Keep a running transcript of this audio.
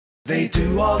They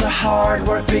do all the hard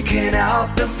work picking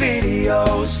out the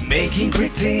videos, making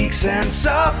critiques and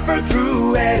suffer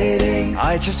through editing.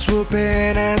 I just swoop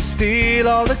in and steal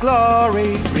all the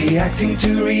glory, reacting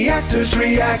to reactors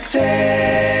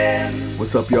reacting.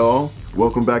 What's up, y'all?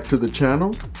 Welcome back to the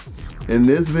channel. In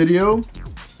this video,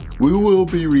 we will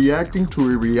be reacting to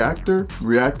a reactor,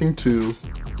 reacting to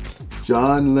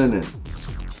John Lennon.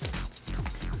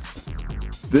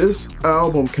 This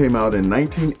album came out in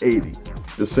 1980.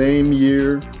 The same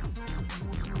year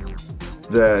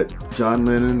that John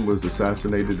Lennon was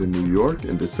assassinated in New York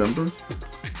in December.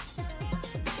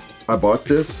 I bought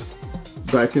this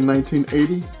back in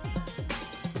 1980.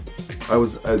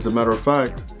 As a matter of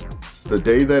fact, the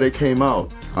day that it came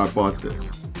out, I bought this.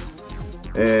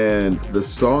 And the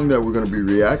song that we're going to be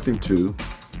reacting to,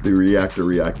 the reactor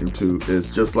reacting to, is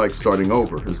Just Like Starting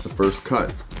Over. It's the first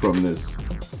cut from this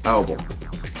album.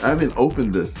 I haven't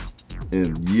opened this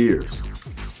in years.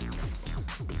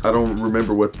 I don't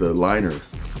remember what the liner.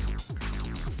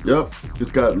 Yep, it's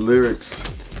got lyrics.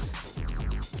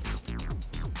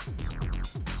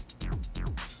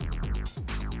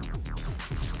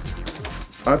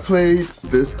 I played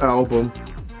this album,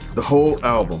 the whole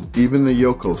album, even the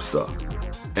Yoko stuff.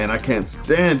 And I can't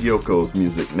stand Yoko's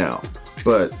music now.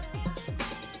 But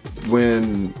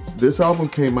when this album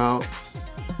came out,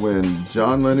 when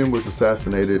John Lennon was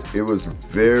assassinated, it was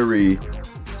very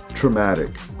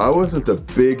traumatic. I wasn't the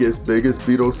biggest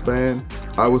Beatles fan.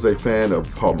 I was a fan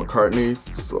of Paul McCartney's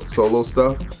solo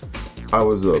stuff. I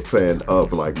was a fan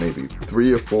of like maybe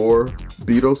 3 or 4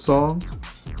 Beatles songs.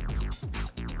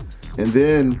 And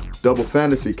then Double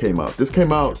Fantasy came out. This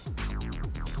came out,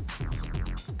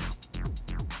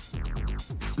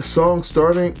 the song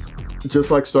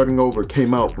Just Like Starting Over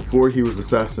came out before he was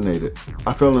assassinated.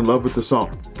 I fell in love with the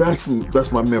song. That's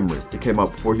my memory. It came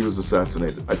out before he was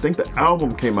assassinated. I think the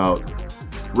album came out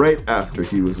right after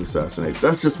he was assassinated.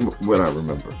 That's just what I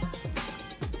remember.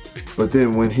 But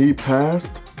then when he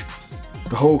passed,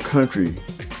 the whole country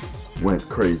went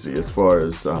crazy as far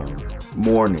as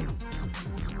mourning.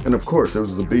 And of course, it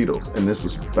was the Beatles, and this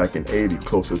was back in 80,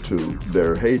 closer to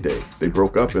their heyday. They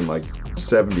broke up in like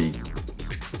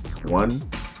 71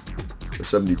 or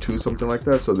 72, something like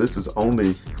that. So this is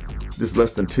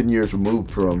less than 10 years removed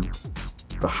from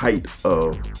the height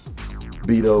of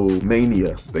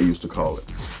Beatlemania, they used to call it.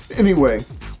 Anyway,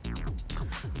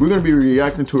 we're going to be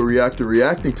reacting to a reactor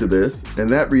reacting to this, and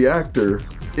that reactor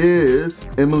is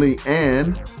Emily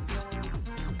Ann.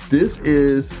 This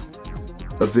is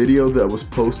a video that was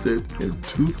posted in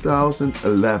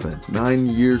 2011, 9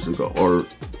 years ago, or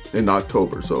in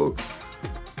October, so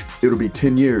it'll be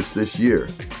 10 years this year.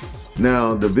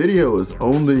 Now, the video is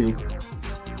only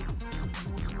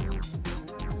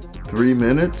 3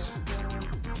 minutes.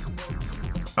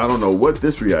 I don't know what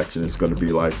this reaction is going to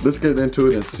be like. Let's get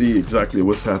into it and see exactly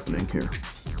what's happening here.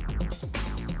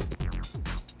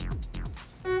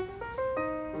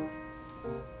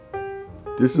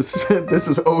 This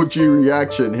is OG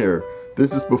reaction here.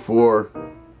 This is before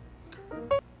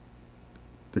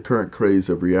the current craze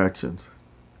of reactions.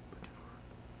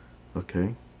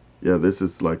 Okay. Yeah, this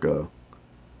is like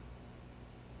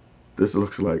this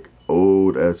looks like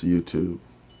old ass YouTube.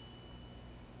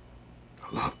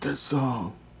 I love this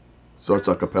song. Starts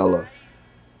a cappella.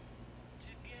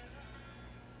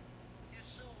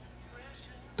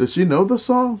 Does she know the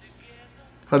song?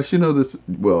 How does she know this?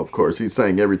 Well, of course, he's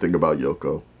saying everything about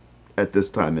Yoko at this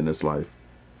time in his life.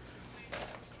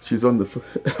 She's on the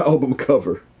album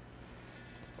cover.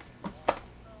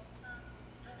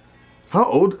 How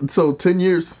old? So 10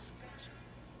 years.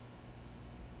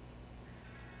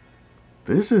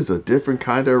 This is a different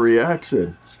kind of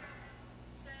reaction.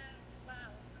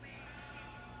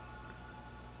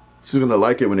 She's gonna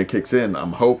like it when it kicks in,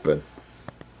 I'm hoping.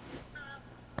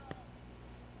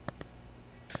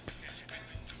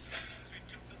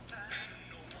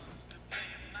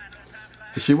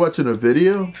 Is she watching a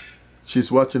video?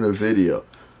 She's watching a video.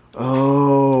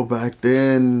 Oh, back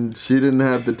then she didn't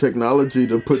have the technology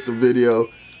to put the video.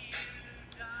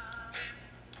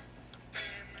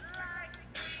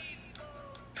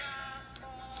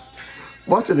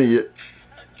 Watching it.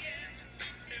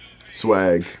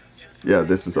 Swag. Yeah,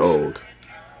 this is old.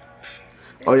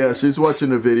 Oh yeah, she's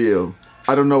watching a video.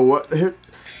 I don't know what hit.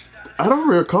 I don't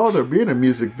recall there being a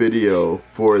music video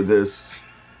for this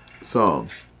song.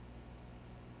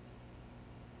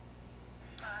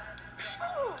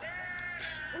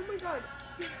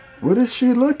 What is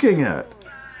she looking at?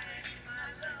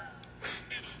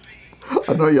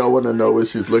 I know y'all want to know what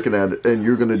she's looking at, and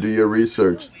you're going to do your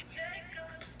research.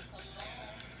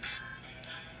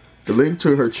 The link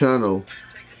to her channel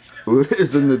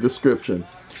is in the description.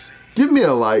 give me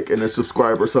a like and a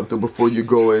subscribe or something before you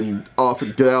go and off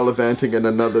gallivanting in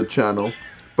another channel.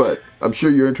 But I'm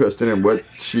sure you're interested in what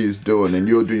she's doing and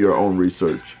you'll do your own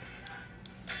research.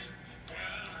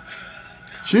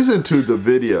 She's into the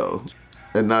video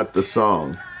and not the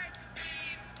song.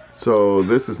 So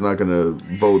this is not going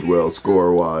to bode well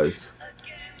score-wise.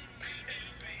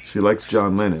 She likes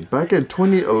John Lennon. Back in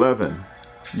 2011,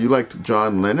 you liked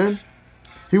John Lennon?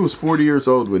 He was 40 years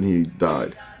old when he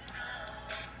died.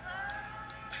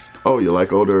 Oh, you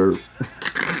like older...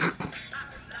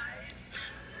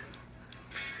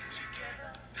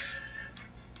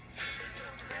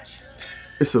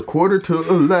 It's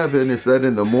 11:45. Is that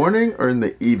in the morning or in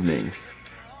the evening?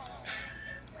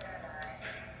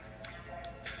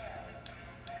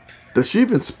 Does she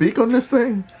even speak on this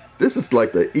thing? This is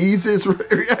like the easiest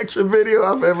reaction video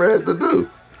I've ever had to do.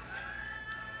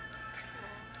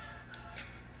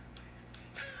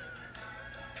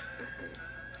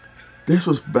 This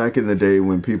was back in the day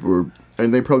when people were,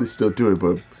 and they probably still do it,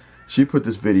 but she put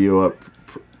this video up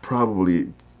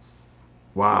probably,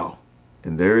 wow,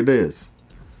 and there it is.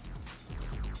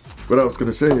 What I was going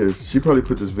to say is she probably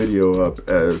put this video up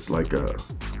as like a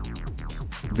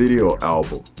video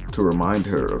album to remind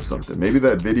her of something. Maybe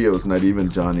that video is not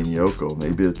even John and Yoko.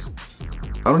 Maybe it's,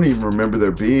 I don't even remember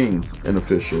there being an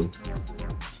official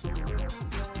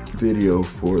video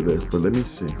for this, but let me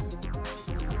see.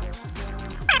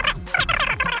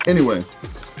 Anyway,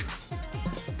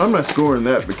 I'm not scoring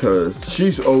that because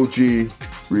she's OG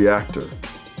reactor.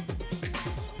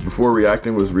 Before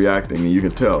reacting was reacting, and you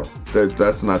can tell that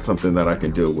that's not something that I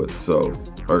can deal with, so,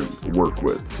 or work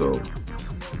with. So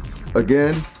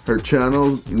again, her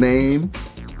channel name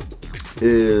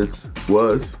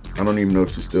was, I don't even know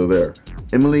if she's still there,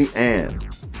 Emily Ann.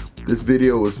 This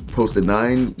video was posted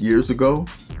 9 years ago,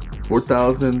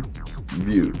 4,000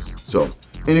 views. So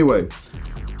anyway,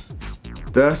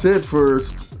 that's it for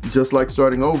Just Like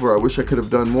Starting Over. I wish I could have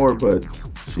done more, but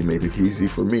she made it easy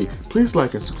for me. Please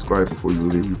like and subscribe before you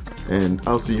leave, and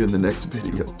I'll see you in the next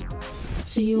video.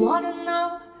 So you wanna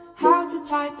know how to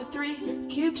type the 3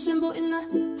 cube symbol in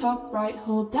the top right?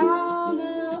 Hold down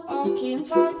the Alt key and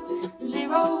type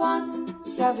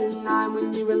 0179.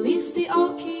 When you release the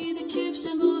Alt key, the cube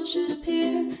symbol should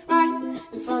appear right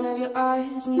in front of your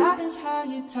eyes, and that is how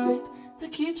you type the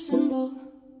cube symbol.